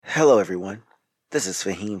Hello, everyone. This is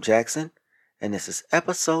Fahim Jackson, and this is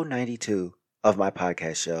episode 92 of my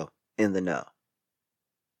podcast show, In the Know.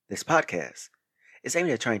 This podcast is aimed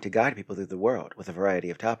at trying to guide people through the world with a variety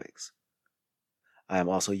of topics. I am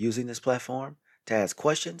also using this platform to ask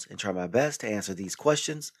questions and try my best to answer these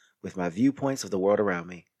questions with my viewpoints of the world around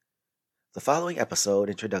me. The following episode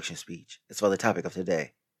introduction speech is for the topic of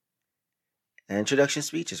today. An introduction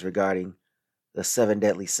speech is regarding the 7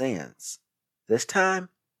 deadly sins. This time,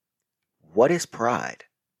 what is pride?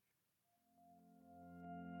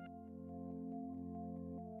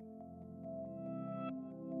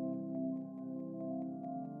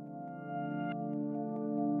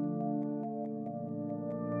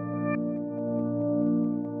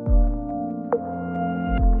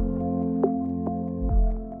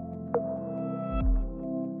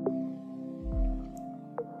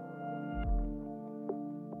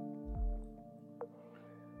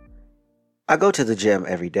 I go to the gym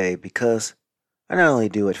every day because I not only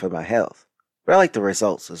do it for my health, but I like the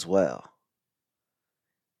results as well.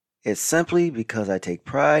 It's simply because I take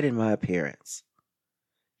pride in my appearance.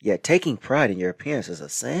 Yet taking pride in your appearance is a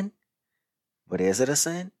sin? But is it a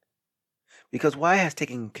sin? Because why has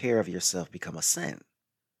taking care of yourself become a sin?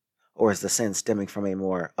 Or is the sin stemming from a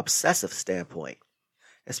more obsessive standpoint?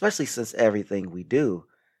 Especially since everything we do,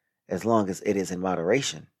 as long as it is in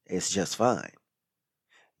moderation, is just fine.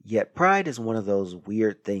 Yet pride is one of those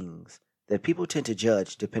weird things that people tend to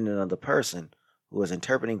judge depending on the person who is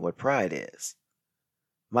interpreting what pride is.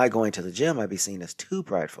 My going to the gym might be seen as too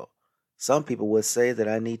prideful. Some people would say that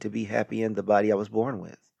I need to be happy in the body I was born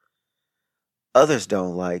with. Others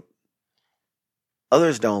don't look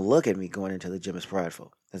at me going into the gym as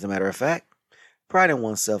prideful. As a matter of fact, pride in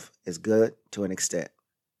oneself is good to an extent.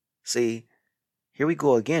 See, here we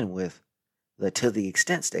go again with the to the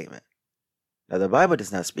extent statement. Now, the Bible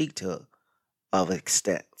does not speak of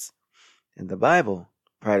extents. In the Bible,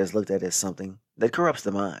 pride is looked at as something that corrupts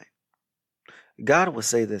the mind. God would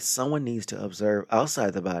say that someone needs to observe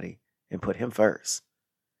outside the body and put him first.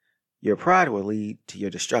 Your pride will lead to your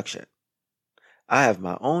destruction. I have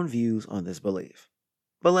my own views on this belief,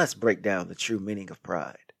 but let's break down the true meaning of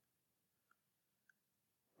pride.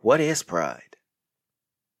 What is pride?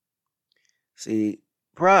 See,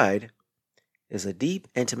 pride is a deep,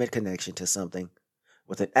 intimate connection to something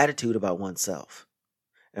with an attitude about oneself.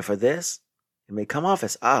 And for this, it may come off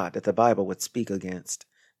as odd that the Bible would speak against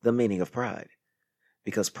the meaning of pride,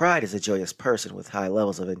 because pride is a joyous person with high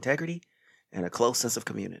levels of integrity and a close sense of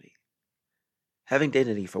community. Having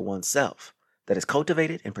dignity for oneself that is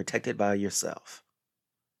cultivated and protected by yourself.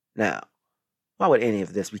 Now, why would any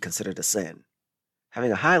of this be considered a sin?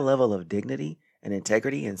 Having a high level of dignity and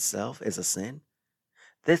integrity in self is a sin?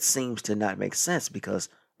 This seems to not make sense because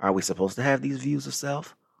are we supposed to have these views of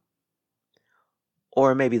self?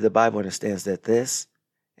 Or maybe the Bible understands that this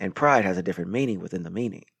and pride has a different meaning within the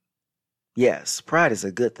meaning. Yes, pride is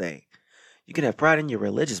a good thing. You can have pride in your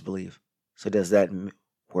religious belief. So does that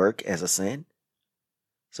work as a sin?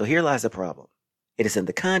 So here lies the problem. It is in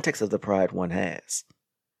the context of the pride one has.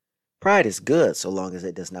 Pride is good so long as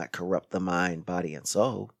it does not corrupt the mind, body, and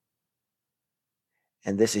soul.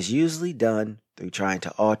 And this is usually done through trying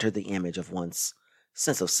to alter the image of one's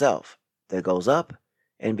sense of self that goes up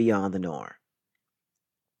and beyond the norm.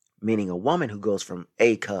 Meaning a woman who goes from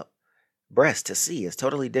A cup breast to C is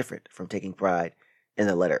totally different from taking pride in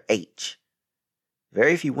the letter H.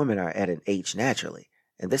 Very few women are at an H naturally,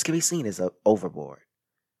 and this can be seen as overboard.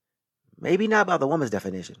 Maybe not by the woman's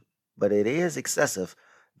definition, but it is excessive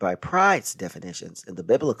by pride's definitions in the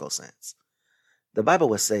biblical sense. The Bible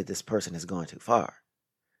would say this person has gone too far.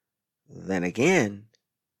 Then again,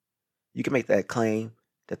 you can make that claim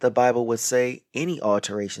that the Bible would say any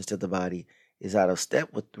alterations to the body is out of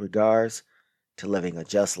step with regards to living a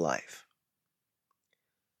just life.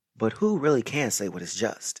 But who really can say what is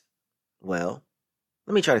just? Well,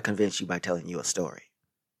 let me try to convince you by telling you a story.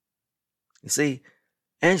 You see,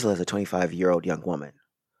 Angela is a 25-year-old young woman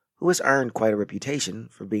who has earned quite a reputation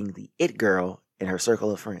for being the it girl in her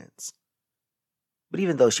circle of friends. But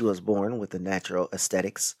even though she was born with the natural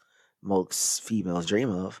aesthetics most females dream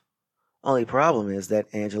of, only problem is that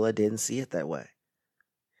Angela didn't see it that way.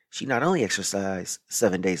 She not only exercised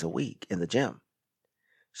 7 days a week in the gym,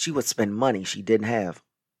 she would spend money she didn't have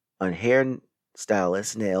on hair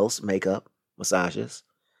stylists, nails, makeup, massages,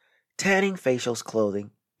 tanning, facials, clothing,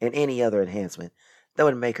 and any other enhancement that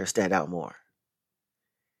would make her stand out more.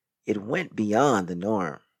 It went beyond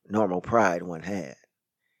the normal pride one had,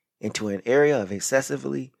 into an area of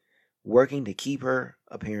excessively working to keep her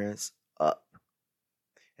appearance up.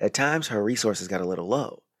 At times, her resources got a little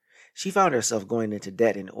low. She found herself going into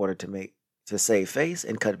debt in order to to save face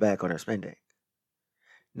and cut back on her spending.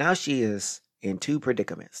 Now she is in two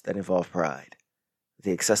predicaments that involve pride: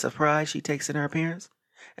 the excessive pride she takes in her appearance,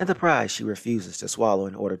 and the pride she refuses to swallow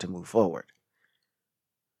in order to move forward.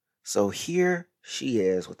 So here she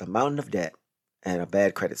is with a mountain of debt and a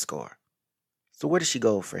bad credit score. So where does she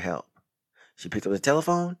go for help? She picked up the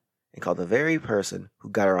telephone and called the very person who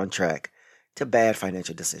got her on track to bad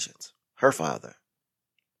financial decisions: her father.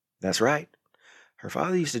 That's right. Her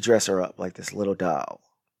father used to dress her up like this little doll,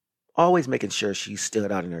 always making sure she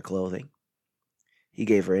stood out in her clothing. He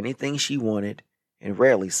gave her anything she wanted and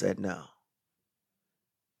rarely said no.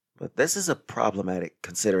 But this is a problematic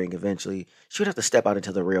considering eventually she would have to step out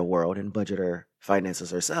into the real world and budget her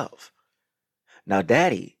finances herself. Now,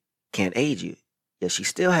 Daddy can't aid you, yet she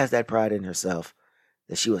still has that pride in herself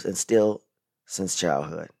that she was instilled since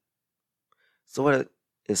childhood. So what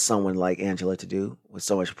is someone like Angela to do with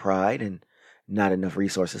so much pride and not enough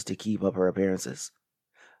resources to keep up her appearances?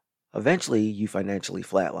 Eventually, you financially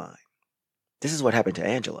flatline. This is what happened to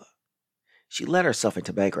Angela. She led herself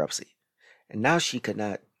into bankruptcy, and now she could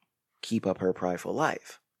not keep up her prideful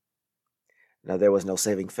life. Now there was no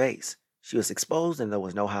saving face. She was exposed and there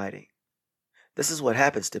was no hiding. This is what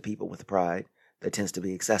happens to people with pride that tends to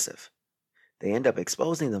be excessive. They end up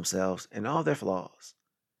exposing themselves and all their flaws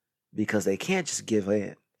because they can't just give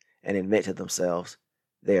in and admit to themselves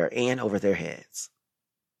they are in over their heads.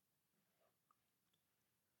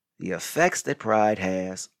 The effects that pride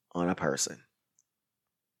has on a person.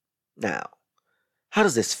 Now, how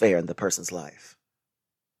does this fare in the person's life?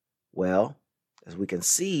 Well, as we can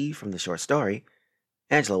see from the short story,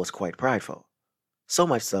 Angela was quite prideful. So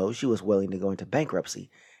much so, she was willing to go into bankruptcy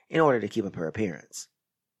in order to keep up her appearance.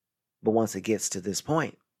 But once it gets to this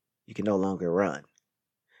point, you can no longer run.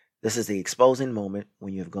 This is the exposing moment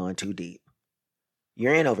when you have gone too deep.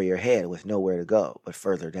 You're in over your head with nowhere to go but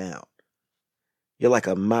further down. You're like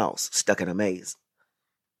a mouse stuck in a maze.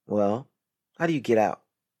 Well, how do you get out?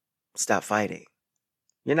 Stop fighting.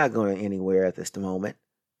 You're not going anywhere at this moment.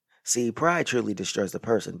 See, pride truly destroys the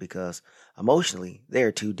person because emotionally they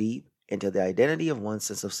are too deep into the identity of one's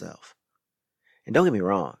sense of self. And don't get me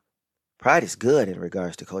wrong, pride is good in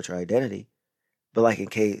regards to cultural identity, but like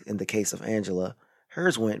in the case of Angela,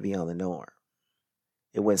 hers went beyond the norm.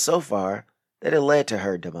 It went so far that it led to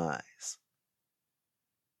her demise.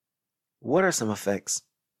 What are some effects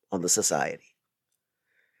on the society?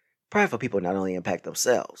 Prideful people not only impact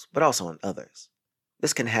themselves, but also on others.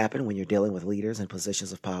 This can happen when you're dealing with leaders in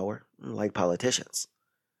positions of power, like politicians.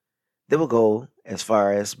 They will go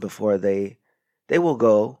far as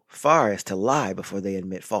to lie before they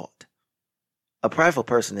admit fault. A prideful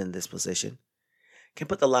person in this position can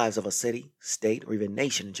put the lives of a city, state, or even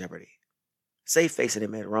nation in jeopardy. Save face and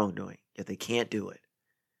admit wrongdoing, yet they can't do it.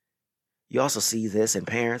 You also see this in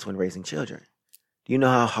parents when raising children. Do you know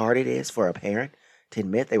how hard it is for a parent to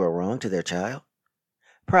admit they were wrong to their child?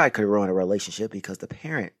 Pride could ruin a relationship because the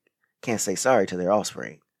parent can't say sorry to their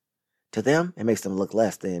offspring. To them, it makes them look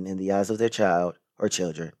less than in the eyes of their child or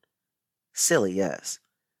children. Silly, yes,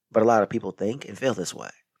 but a lot of people think and feel this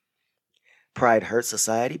way. Pride hurts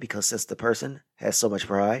society because since the person has so much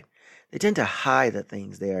pride, they tend to hide the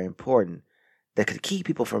things that are important that could keep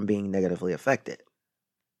people from being negatively affected.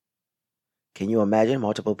 Can you imagine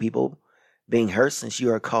multiple people being hurt since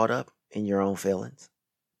you are caught up in your own feelings?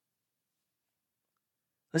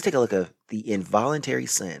 Let's take a look at the involuntary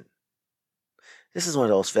sin. This is one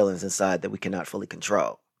of those feelings inside that we cannot fully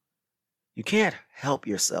control. You can't help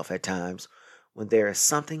yourself at times when there is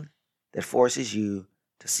something that forces you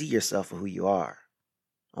to see yourself for who you are.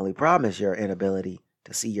 Only problem is your inability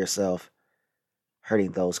to see yourself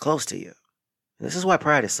hurting those close to you. And this is why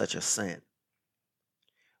pride is such a sin.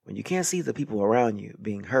 When you can't see the people around you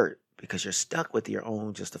being hurt because you're stuck with your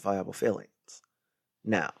own justifiable feelings.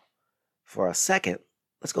 Now, for a second,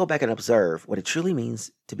 let's go back and observe what it truly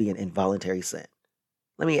means to be an involuntary sin.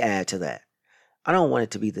 Let me add to that. I don't want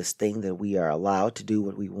it to be this thing that we are allowed to do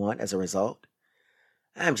what we want as a result.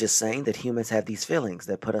 I'm just saying that humans have these feelings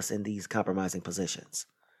that put us in these compromising positions.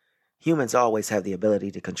 Humans always have the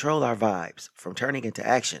ability to control our vibes from turning into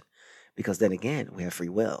action because then again, we have free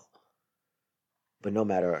will. But no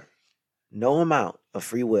amount of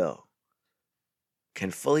free will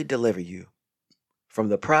can fully deliver you from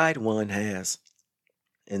the pride one has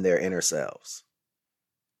in their inner selves.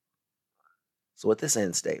 So with this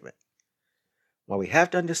end statement, while we have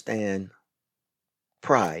to understand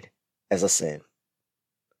pride as a sin,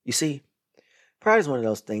 you see, pride is one of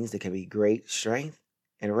those things that can be great strength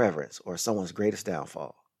and reverence or someone's greatest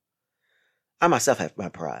downfall. I myself have my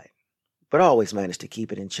pride, but I always manage to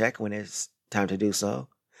keep it in check when it's time to do so.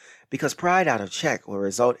 Because pride out of check will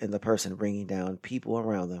result in the person bringing down people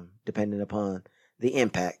around them, depending upon the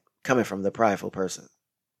impact coming from the prideful person.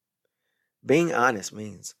 Being honest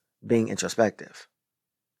means being introspective.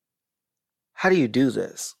 How do you do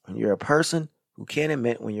this when you're a person who can't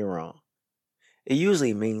admit when you're wrong? It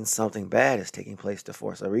usually means something bad is taking place to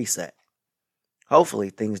force a reset. Hopefully,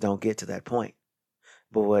 things don't get to that point.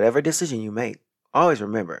 But whatever decision you make, always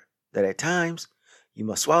remember that at times you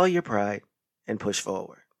must swallow your pride and push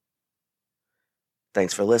forward.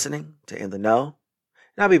 Thanks for listening to In the Know,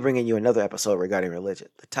 and I'll be bringing you another episode regarding religion.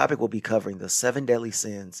 The topic will be covering the 7 deadly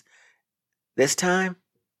sins. This time,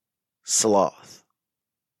 sloth.